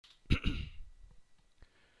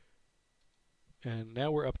And now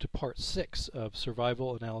we're up to part 6 of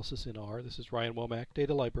survival analysis in R. This is Ryan Womack,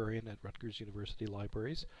 data librarian at Rutgers University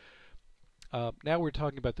Libraries. Now we're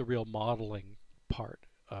talking about the real modeling part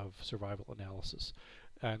of survival analysis.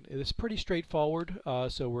 And it's pretty straightforward,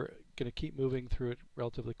 so we're going to keep moving through it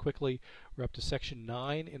relatively quickly. We're up to section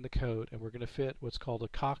 9 in the code, and we're going to fit what's called a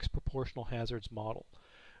Cox Proportional Hazards Model.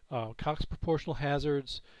 Cox Proportional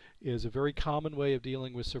Hazards is a very common way of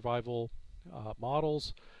dealing with survival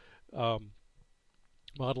models.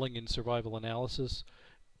 Modeling in survival analysis,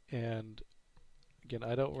 and again,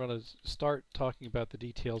 I don't want to start talking about the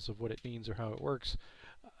details of what it means or how it works.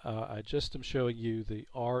 I just am showing you the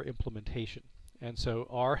R implementation. And so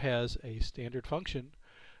R has a standard function,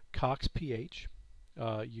 coxph.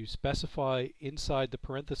 You specify inside the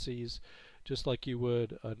parentheses, just like you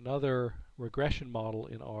would another regression model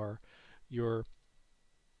in R, your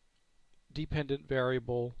dependent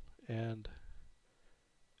variable and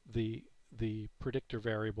the predictor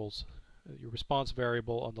variables, your response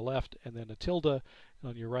variable on the left, and then a tilde, and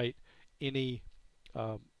on your right, any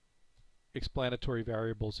explanatory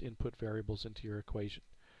variables, input variables into your equation.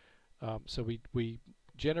 So we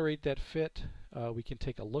generate that fit. We can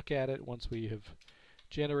take a look at it once we have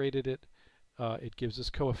generated it. It gives us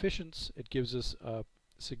coefficients, it gives us a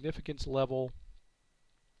significance level,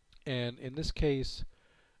 and in this case,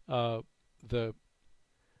 the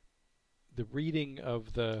reading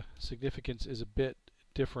of the significance is a bit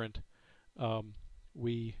different.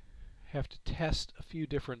 We have to test a few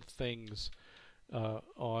different things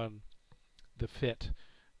on the fit.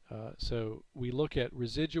 So we look at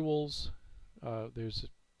residuals. There's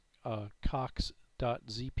a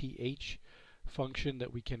cox.zph function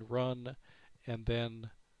that we can run and then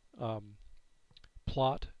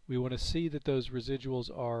plot. We want to see that those residuals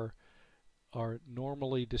are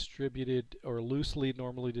normally distributed or loosely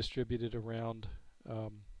normally distributed around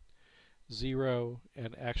 0,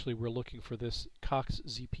 and actually we're looking for this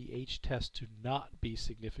coxzph test to not be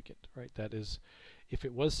significant, right? That is, if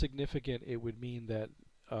it was significant, it would mean that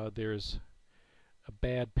there's a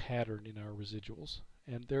bad pattern in our residuals.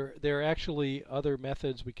 And there are actually other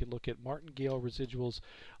methods. We can look at martingale residuals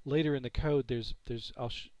later in the code.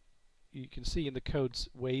 You can see in the codes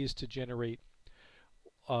ways to generate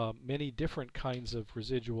many different kinds of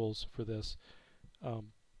residuals for this.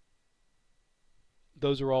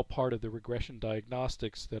 Those are all part of the regression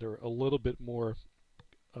diagnostics that are a little bit more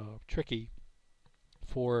tricky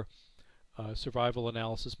for survival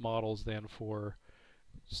analysis models than for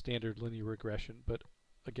standard linear regression. But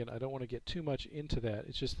again, I don't want to get too much into that.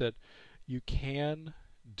 It's just that you can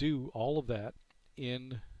do all of that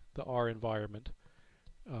in the R environment.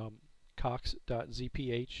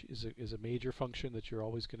 Cox.zph is a major function that you're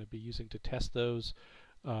always going to be using to test those,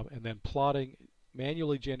 and then plotting,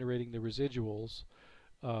 manually generating the residuals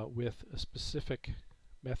with a specific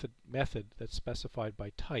method that's specified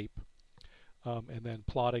by type, and then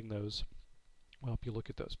plotting those. I'll help you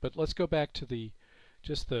look at those. But let's go back to the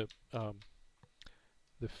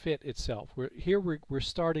fit itself. We're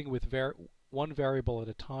starting with one variable at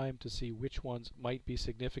a time to see which ones might be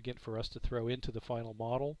significant for us to throw into the final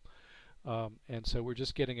model. And so we're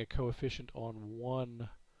just getting a coefficient on one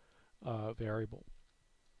variable.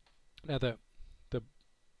 Now the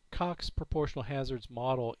Cox Proportional Hazards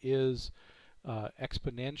Model is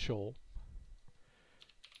exponential.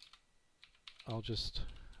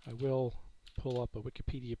 I will pull up a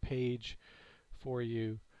Wikipedia page for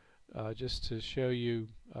you just to show you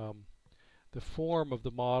the form of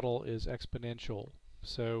the model is exponential.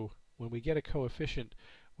 So when we get a coefficient,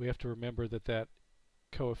 we have to remember that that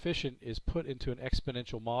coefficient is put into an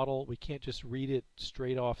exponential model. We can't just read it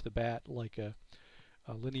straight off the bat like a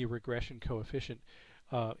linear regression coefficient.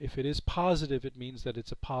 If it is positive, it means that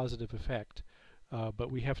it's a positive effect,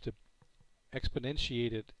 but we have to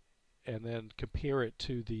exponentiate it and then compare it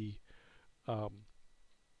to the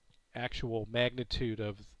actual magnitude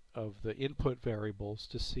of the input variables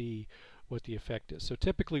to see what the effect is. So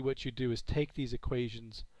typically what you do is take these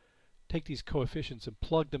equations, take these coefficients and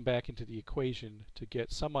plug them back into the equation to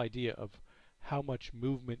get some idea of how much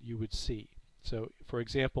movement you would see. So for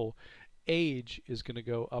example, age is going to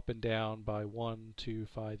go up and down by 1 to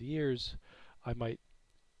 5 years. I might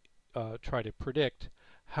try to predict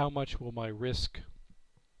how much will my risk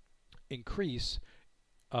increase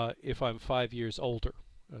if I'm 5 years older,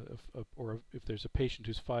 or if there's a patient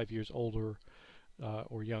who's 5 years older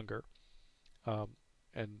or younger,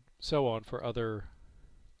 and so on for other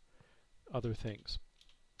things.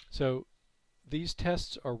 So these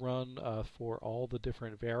tests are run for all the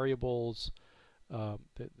different variables.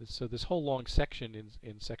 So this whole long section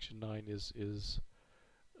in section 9 is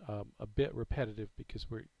a bit repetitive because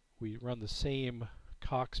we run the same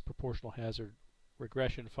Cox Proportional Hazard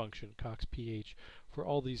regression function, coxph, for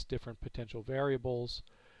all these different potential variables,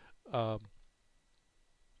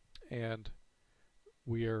 and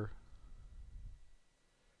we're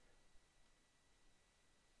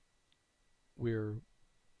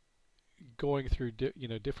going through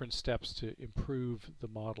different steps to improve the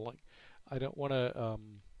modeling. I don't want to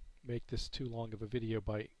make this too long of a video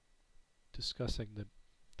by discussing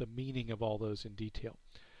the meaning of all those in detail.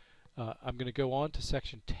 I'm going to go on to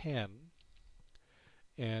section 10,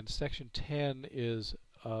 and section 10 is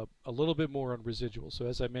a little bit more on residuals. So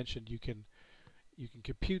as I mentioned, you can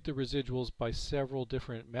compute the residuals by several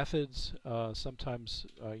different methods. Sometimes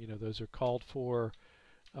those are called for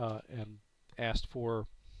and asked for.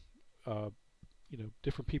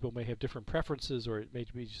 Different people may have different preferences, or it may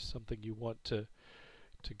be just something you want to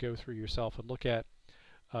go through yourself and look at.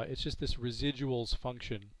 It's just this residuals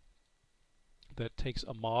function that takes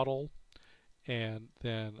a model and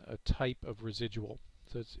then a type of residual.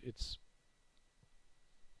 So it's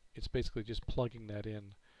basically just plugging that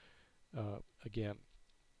in again.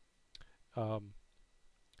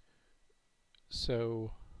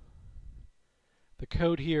 So the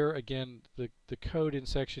code here, again, the code in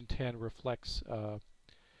section 10 reflects the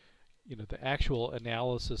actual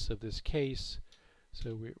analysis of this case.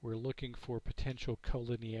 So we're looking for potential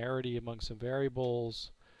collinearity among some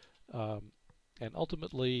variables, and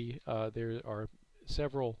ultimately there are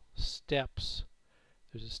several steps.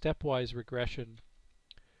 There's a stepwise regression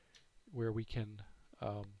where we can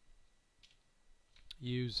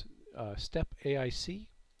use step AIC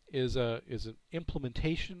is an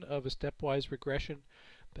implementation of a stepwise regression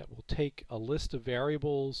that will take a list of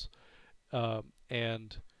variables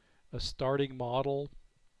and a starting model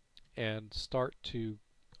and start to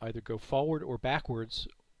either go forward or backwards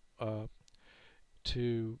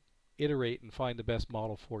to iterate and find the best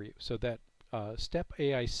model for you. So that step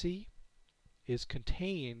AIC is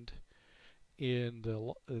contained in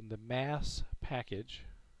the mass package,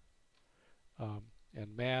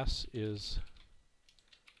 and mass is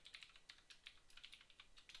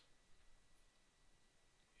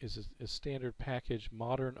a standard package,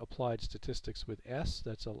 Modern Applied Statistics with S.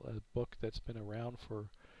 That's a book that's been around for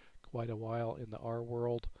quite a while in the R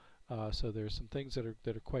world. So there's some things that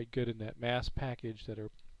are quite good in that mass package that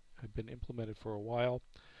have been implemented for a while.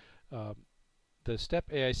 The step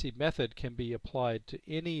AIC method can be applied to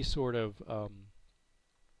any sort of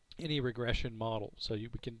any regression model. So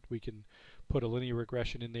we can put a linear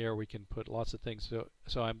regression in there. We can put lots of things.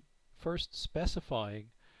 So I'm first specifying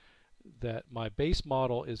that my base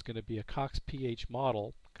model is going to be a coxph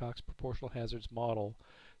model, Cox Proportional Hazards Model,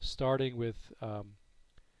 starting with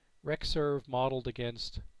RecServe modeled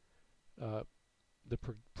against the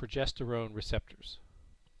progesterone receptors.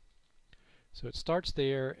 So it starts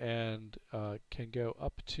there and can go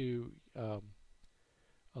up to a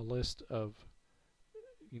list of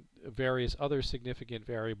various other significant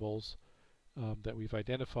variables that we've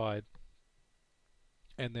identified,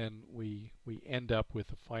 and then we end up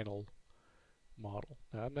with a final model.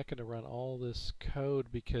 Now I'm not going to run all this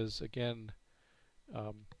code because, again,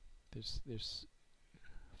 there's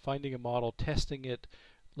finding a model, testing it,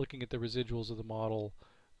 looking at the residuals of the model,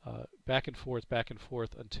 back and forth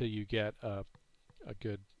until you get a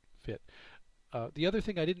good fit. The other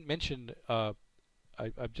thing I didn't mention,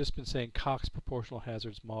 I've just been saying Cox Proportional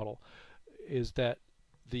Hazards Model, is that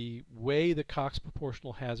the way the Cox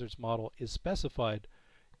Proportional Hazards Model is specified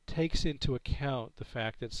takes into account the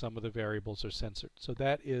fact that some of the variables are censored. So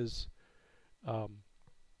that is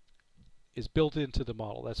built into the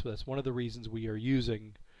model. That's one of the reasons we are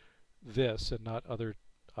using this and not other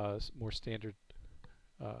more standard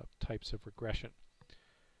types of regression.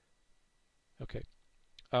 Okay,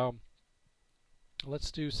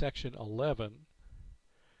 let's do section 11,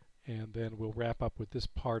 and then we'll wrap up with this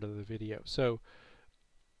part of the video. So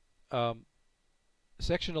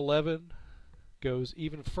section 11 goes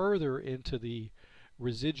even further into the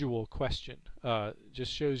residual question.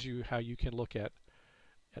 Just shows you how you can look at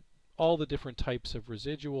all the different types of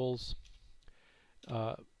residuals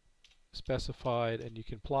specified, and you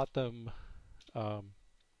can plot them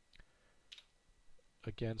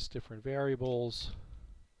against different variables,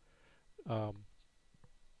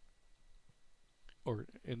 or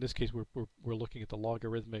in this case we're looking at the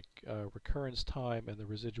logarithmic recurrence time and the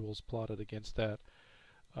residuals plotted against that.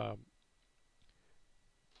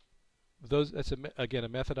 That's again a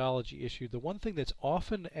methodology issue. The one thing that's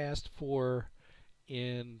often asked for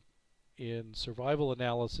in survival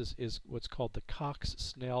analysis is what's called the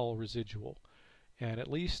Cox-Snell residual, and at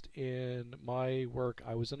least in my work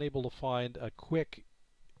I was unable to find a quick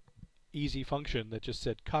easy function that just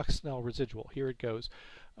said Cox-Snell residual. Here it goes.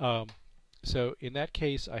 So in that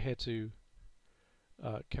case, I had to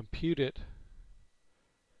compute it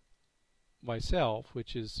myself,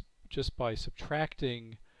 which is just by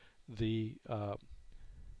subtracting the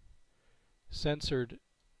censored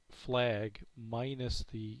flag minus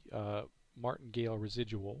the martingale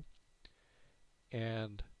residual,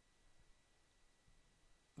 and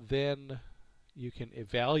then you can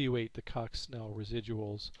evaluate the Cox-Snell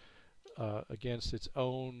residuals against its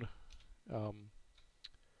own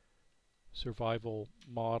survival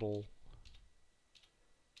model,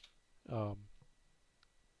 and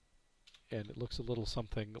it looks a little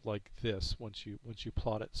something like this once you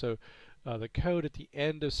plot it. So the code at the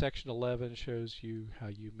end of section 11 shows you how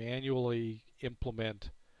you manually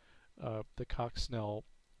implement the Cox-Snell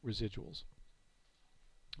residuals.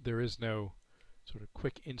 There is no sort of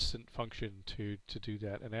quick instant function to do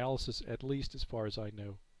that analysis, at least as far as I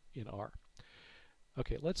know in R.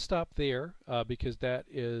 Okay, let's stop there because that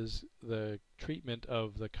is the treatment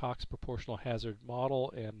of the Cox Proportional Hazard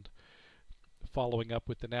Model and following up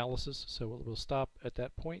with analysis. So we'll stop at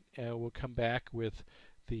that point, and we'll come back with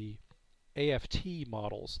the AFT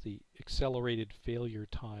models, the accelerated failure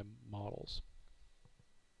time models.